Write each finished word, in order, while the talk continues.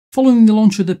Following the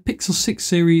launch of the Pixel 6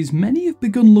 series, many have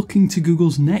begun looking to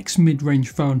Google's next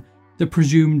mid-range phone, the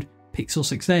presumed Pixel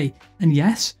 6a, and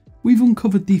yes, we've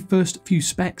uncovered the first few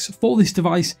specs for this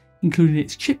device, including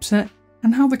its chipset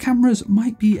and how the cameras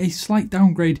might be a slight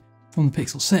downgrade from the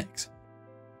Pixel 6.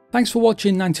 Thanks for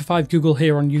watching 9 to 5 Google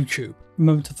here on YouTube.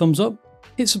 Remember to thumbs up,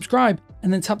 hit subscribe,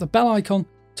 and then tap the bell icon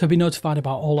to be notified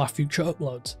about all our future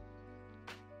uploads.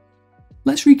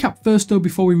 Let's recap first though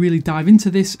before we really dive into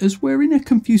this, as we're in a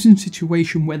confusing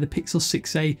situation where the Pixel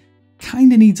 6a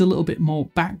kinda needs a little bit more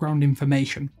background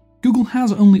information. Google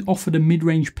has only offered a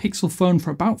mid-range Pixel phone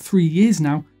for about 3 years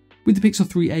now. With the Pixel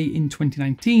 3a in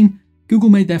 2019,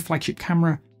 Google made their flagship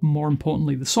camera, and more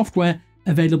importantly the software,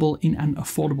 available in an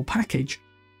affordable package.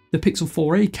 The Pixel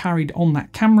 4a carried on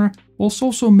that camera, whilst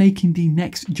also making the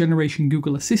next generation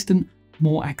Google Assistant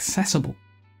more accessible.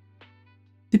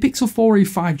 The Pixel 4a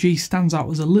 5G stands out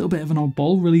as a little bit of an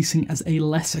oddball, releasing as a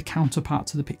lesser counterpart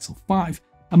to the Pixel 5,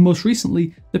 and most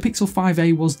recently, the Pixel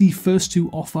 5a was the first to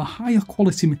offer higher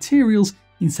quality materials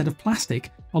instead of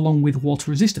plastic, along with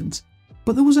water resistance.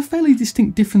 But there was a fairly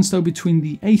distinct difference though between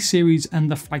the A series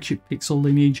and the flagship Pixel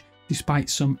lineage, despite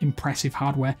some impressive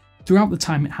hardware throughout the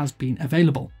time it has been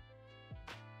available.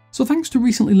 So thanks to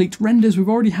recently leaked renders, we've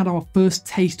already had our first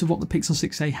taste of what the Pixel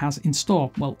 6a has in store,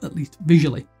 well, at least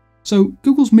visually. So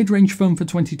Google's mid-range phone for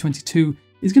 2022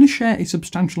 is going to share a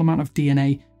substantial amount of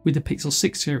DNA with the Pixel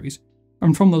 6 series,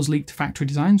 and from those leaked factory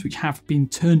designs which have been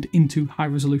turned into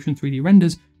high-resolution 3D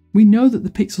renders, we know that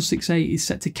the Pixel 6a is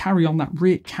set to carry on that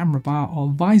rear camera bar or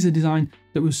visor design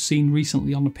that was seen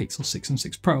recently on the Pixel 6 and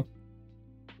 6 Pro.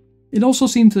 It also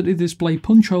seems that the display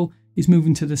punch hole is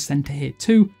moving to the centre here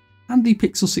too, and the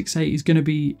Pixel 6a is going to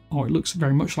be, or it looks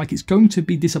very much like it's going to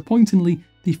be disappointingly,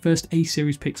 the first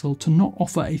A-series Pixel to not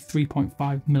offer a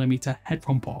 3.5mm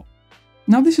headphone port.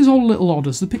 Now this is all a little odd,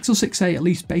 as the Pixel 6a, at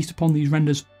least based upon these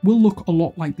renders, will look a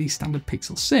lot like the standard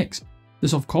Pixel 6.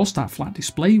 There's of course that flat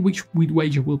display, which we'd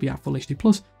wager will be at Full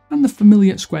HD+, and the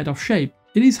familiar squared off shape.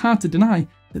 It is hard to deny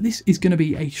that this is going to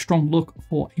be a strong look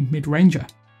for a mid-ranger.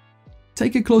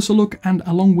 Take a closer look, and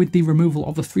along with the removal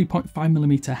of the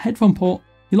 3.5mm headphone port,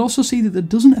 you'll also see that there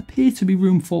doesn't appear to be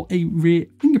room for a rear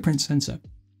fingerprint sensor.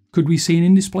 Could we see an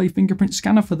in-display fingerprint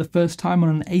scanner for the first time on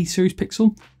an A-series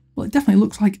Pixel? Well, it definitely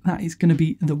looks like that is going to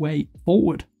be the way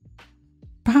forward.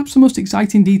 Perhaps the most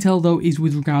exciting detail though is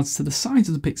with regards to the size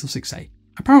of the Pixel 6a.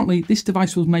 Apparently this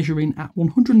device was measuring at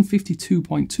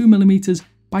 152.2mm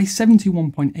by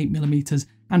 71.8mm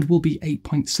and will be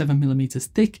 8.7mm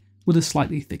thick, with a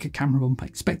slightly thicker camera bump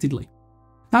expectedly.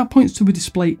 That points to a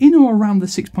display in or around the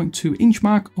 6.2 inch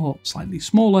mark, or slightly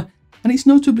smaller, and it's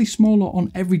notably smaller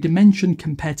on every dimension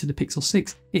compared to the Pixel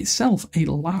 6, itself a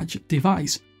large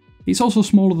device. It's also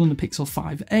smaller than the Pixel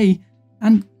 5a,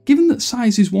 and given that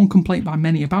size is one complaint by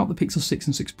many about the Pixel 6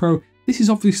 and 6 Pro, this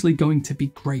is obviously going to be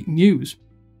great news.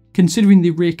 Considering the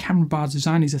rear camera bar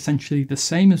design is essentially the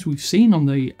same as we've seen on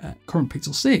the current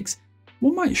Pixel 6,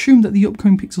 one might assume that the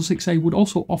upcoming Pixel 6a would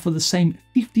also offer the same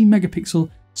 50MP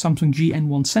Samsung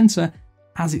GN1 sensor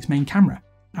as its main camera.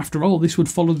 After all, this would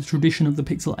follow the tradition of the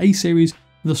Pixel A series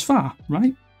thus far,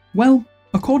 right? Well,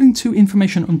 according to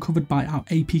information uncovered by our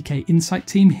APK Insight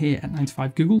team here at 9 to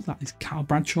 5 Google, that is Kyle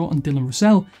Bradshaw and Dylan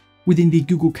Russell, within the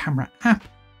Google Camera app,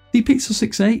 the Pixel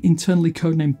 6a, internally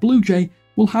codenamed Blue Jay,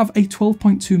 will have a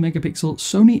 12.2MP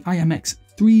Sony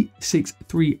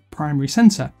IMX363 primary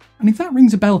sensor. And if that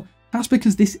rings a bell, that's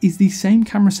because this is the same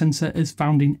camera sensor as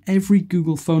found in every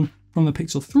Google phone from the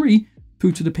Pixel 3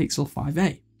 through to the Pixel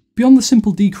 5a. Beyond the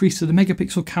simple decrease to the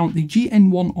megapixel count, the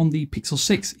GN1 on the Pixel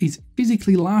 6 is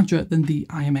physically larger than the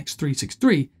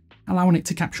IMX363, allowing it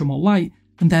to capture more light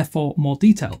and therefore more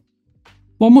detail.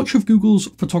 While much of Google's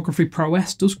photography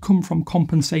prowess does come from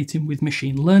compensating with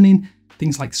machine learning,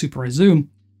 things like super zoom,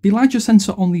 the larger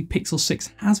sensor on the Pixel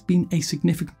 6 has been a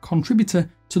significant contributor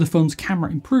to the phone's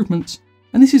camera improvements,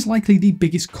 and this is likely the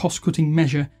biggest cost-cutting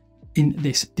measure in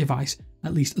this device,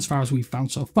 at least as far as we've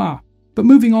found so far. But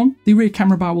moving on, the rear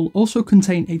camera bar will also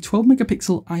contain a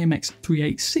 12MP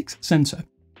IMX386 sensor.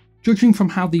 Judging from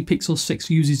how the Pixel 6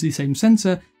 uses the same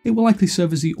sensor, it will likely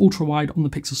serve as the ultra-wide on the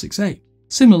Pixel 6a.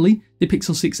 Similarly, the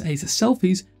Pixel 6a's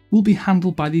selfies will be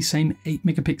handled by the same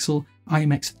 8MP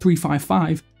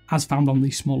IMX355 as found on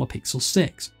the smaller Pixel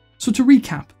 6. So to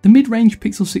recap, the mid-range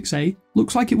Pixel 6a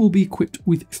looks like it will be equipped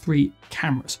with 3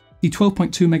 cameras: the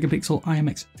 12.2MP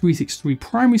IMX363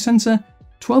 primary sensor,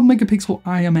 12MP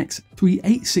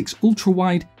IMX386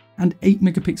 ultra-wide, and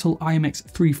 8MP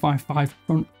IMX355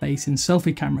 front-facing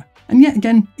selfie camera. And yet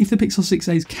again, if the Pixel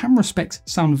 6a's camera specs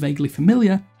sound vaguely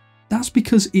familiar, that's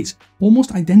because it's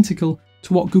almost identical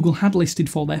to what Google had listed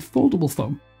for their foldable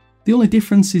phone. The only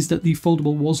difference is that the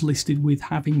foldable was listed with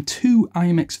having two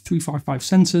IMX355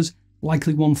 sensors,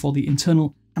 likely one for the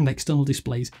internal and external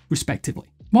displays respectively.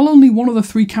 While only one of the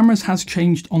three cameras has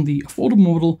changed on the affordable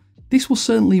model, this will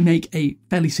certainly make a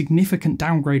fairly significant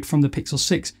downgrade from the Pixel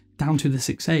 6 down to the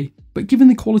 6a, but given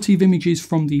the quality of images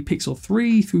from the Pixel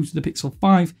 3 through to the Pixel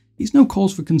 5, it's no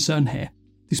cause for concern here.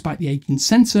 Despite the aging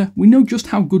sensor, we know just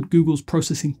how good Google's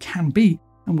processing can be,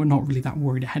 and we're not really that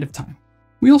worried ahead of time.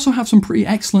 We also have some pretty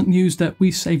excellent news that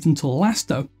we saved until last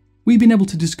though. We've been able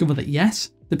to discover that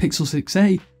yes, the Pixel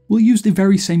 6a will use the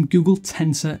very same Google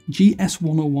Tensor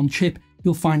GS101 chip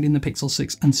you'll find in the Pixel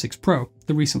 6 and 6 Pro,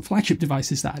 the recent flagship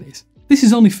devices that is. This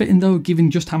is only fitting though,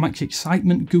 given just how much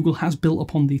excitement Google has built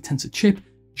upon the Tensor chip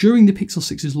during the Pixel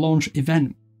 6's launch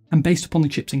event, and based upon the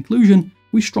chip's inclusion,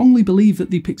 we strongly believe that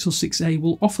the Pixel 6a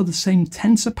will offer the same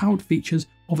Tensor-powered features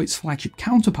of its flagship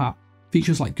counterpart,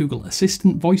 features like Google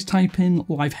Assistant voice typing,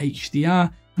 live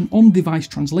HDR, and on-device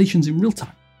translations in real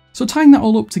time. So tying that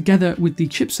all up together with the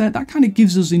chipset, that kind of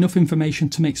gives us enough information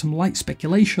to make some light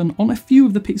speculation on a few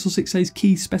of the Pixel 6a's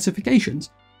key specifications.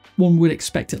 One would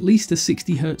expect at least a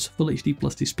 60Hz Full HD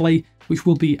Plus display, which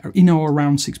will be in or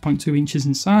around 6.2 inches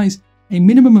in size, a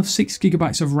minimum of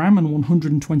 6GB of RAM and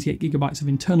 128GB of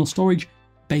internal storage,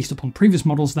 based upon previous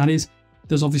models that is.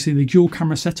 There's obviously the dual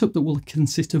camera setup that will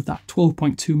consist of that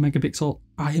 12.2 megapixel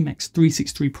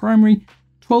IMX363 primary,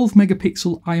 12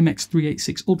 megapixel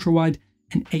IMX386 ultra wide,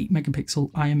 and 8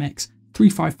 megapixel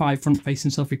IMX355 front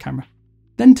facing selfie camera.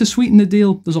 Then to sweeten the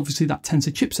deal, there's obviously that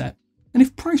Tensor chipset, and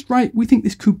if priced right, we think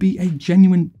this could be a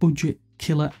genuine budget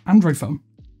killer Android phone.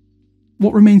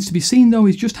 What remains to be seen though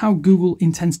is just how Google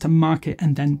intends to market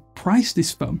and then price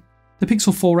this phone. The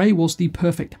Pixel 4a was the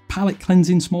perfect palette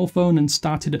cleansing small phone and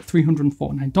started at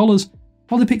 $349,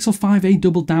 while the Pixel 5a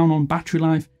doubled down on battery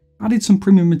life, added some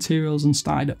premium materials and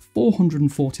started at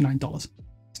 $449.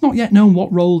 It's not yet known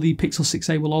what role the Pixel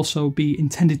 6a will also be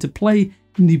intended to play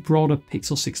in the broader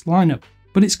Pixel 6 lineup,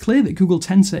 but it's clear that Google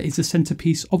Tensor is the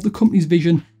centerpiece of the company's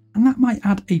vision, and that might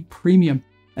add a premium.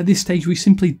 At this stage, we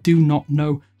simply do not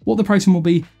know what the pricing will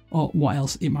be or what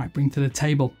else it might bring to the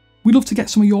table. We'd love to get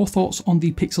some of your thoughts on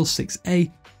the Pixel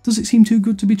 6a. Does it seem too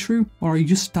good to be true, or are you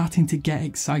just starting to get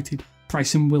excited?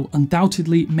 Pricing will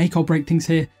undoubtedly make or break things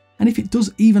here, and if it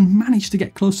does even manage to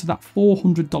get close to that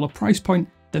 $400 price point,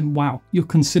 then wow, you'll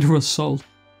consider us sold.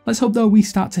 Let's hope though we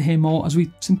start to hear more, as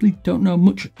we simply don't know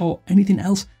much or anything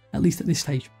else, at least at this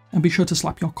stage. And be sure to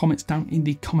slap your comments down in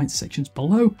the comments sections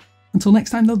below. Until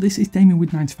next time though, this is Damien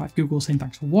with 9to5Google saying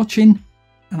thanks for watching,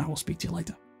 and I will speak to you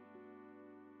later.